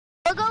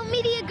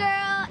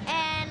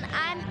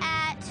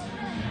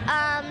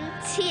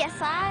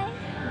TSI.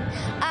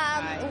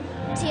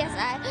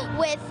 TSI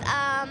with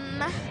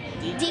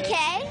DK.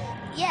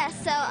 Yeah.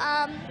 So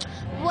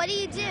what do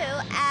you do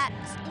at?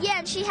 Yeah,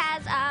 and she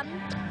has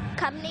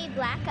company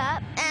Black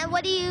Up. And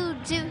what do you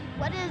do?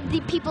 What do the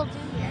people do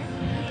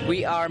here?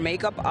 We are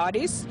makeup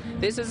artists.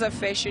 This is a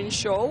fashion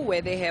show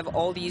where they have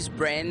all these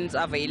brands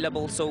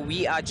available, so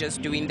we are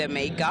just doing the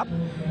makeup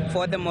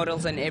for the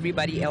models and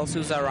everybody else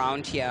who's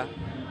around here.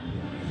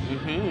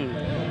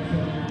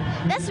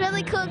 That's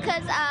really cool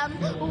because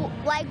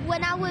like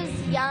when I was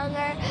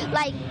younger,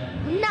 like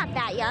not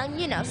that young,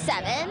 you know,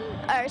 7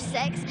 or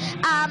 6,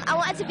 I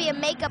wanted to be a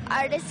makeup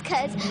artist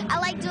because I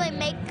like doing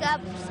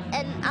makeup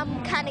and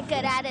I'm kind of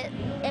good at it,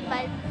 if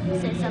I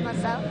say so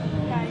myself.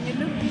 Yeah, you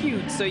look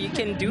cute, so you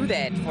can do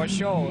that for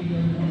sure.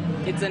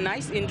 It's a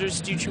nice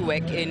industry to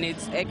work in.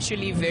 It's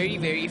actually very,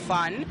 very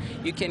fun.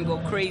 You can go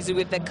crazy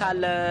with the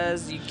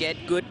colors, you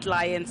get good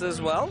clients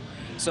as well,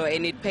 so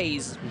and it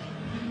pays.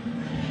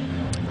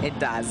 It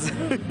does.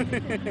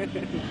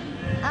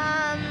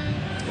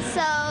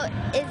 So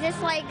is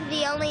this like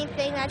the only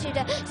thing that you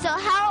do? So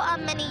how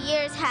many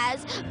years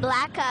has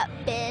Black Up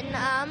been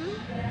around?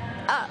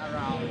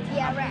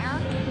 Yeah,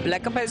 around.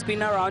 Black Up has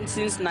been around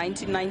since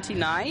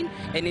 1999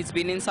 and it's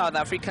been in South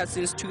Africa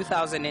since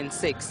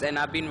 2006, and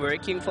I've been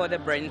working for the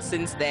brand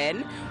since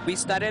then. We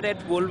started at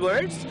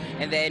Woolworths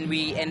and then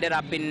we ended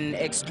up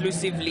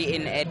exclusively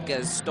in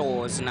Edgar's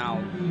stores now.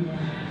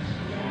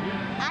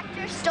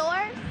 Actor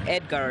store?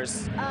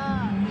 Edgar's.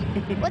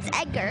 What's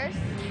Edgar's?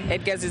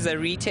 Edgar's is a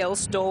retail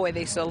store where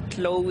they sell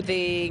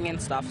clothing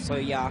and stuff. So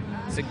yeah,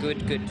 it's a good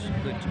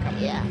company.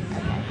 Yeah.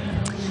 Okay.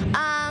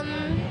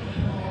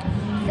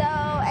 So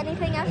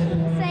anything else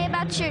to say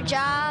about your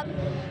job?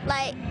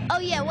 Like, oh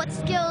yeah, what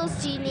skills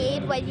do you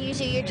need when you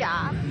do your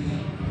job?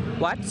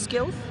 What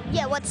skills?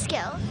 Yeah, what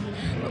skills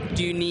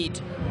do you need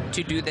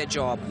to do the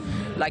job?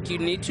 Like, you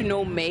need to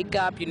know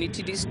makeup, you need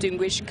to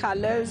distinguish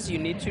colors, you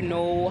need to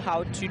know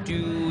how to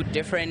do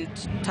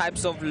different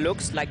types of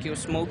looks, like your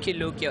smoky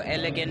look, your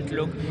elegant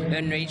look,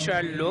 your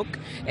natural look,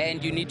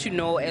 and you need to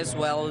know as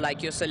well,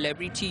 like your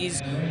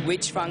celebrities,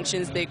 which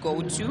functions they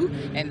go to,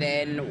 and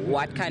then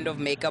what kind of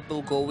makeup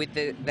will go with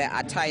the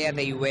attire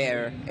they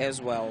wear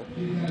as well.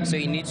 So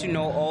you need to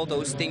know all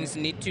those things.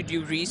 You need to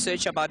do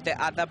research about the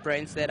other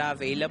brands that are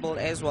available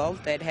as well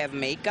that have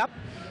makeup.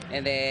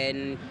 And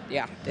then,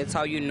 yeah, that's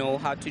how you know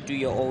how to do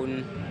your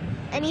own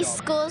Any job.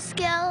 school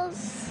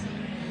skills?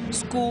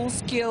 School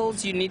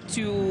skills, you need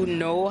to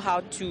know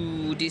how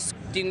to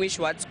distinguish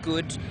what's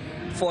good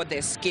for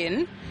the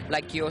skin.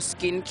 Like your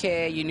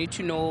skincare, you need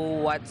to know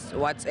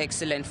what's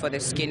excellent for the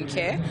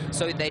skincare,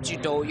 so that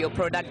your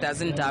product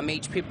doesn't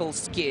damage people's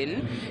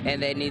skin,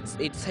 and then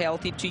it's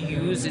healthy to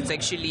use.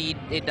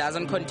 It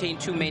doesn't contain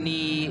too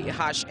many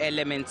harsh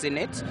elements in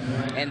it,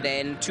 and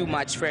then too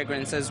much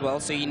fragrance as well.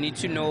 So you need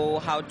to know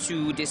how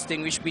to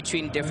distinguish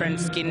between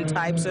different skin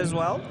types as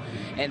well,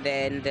 and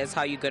then that's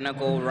how you're gonna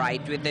go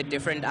right with the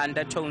different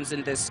undertones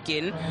in the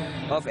skin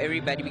of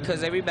everybody,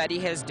 because everybody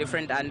has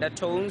different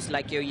undertones,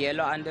 like your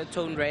yellow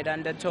undertone, red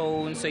undertone.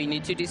 So you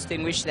need to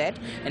distinguish that,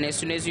 and as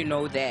soon as you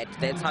know that,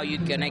 that's how you're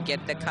gonna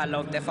get the color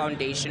of the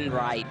foundation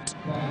right.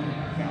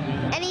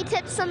 Any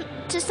tips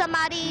to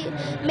somebody,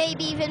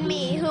 maybe even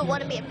me, who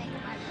want to be a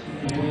makeup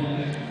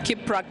artist?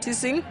 Keep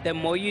practicing. The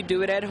more you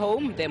do it at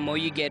home, the more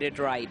you get it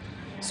right.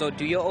 So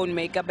do your own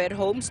makeup at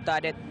home,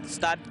 start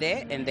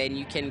there, and then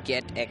you can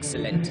get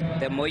excellent.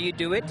 The more you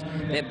do it,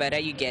 the better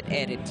you get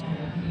at it.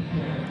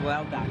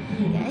 Well done.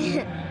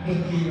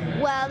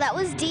 Well, that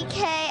was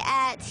DK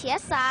at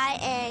TSI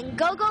and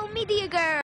GoGoMediaGirl.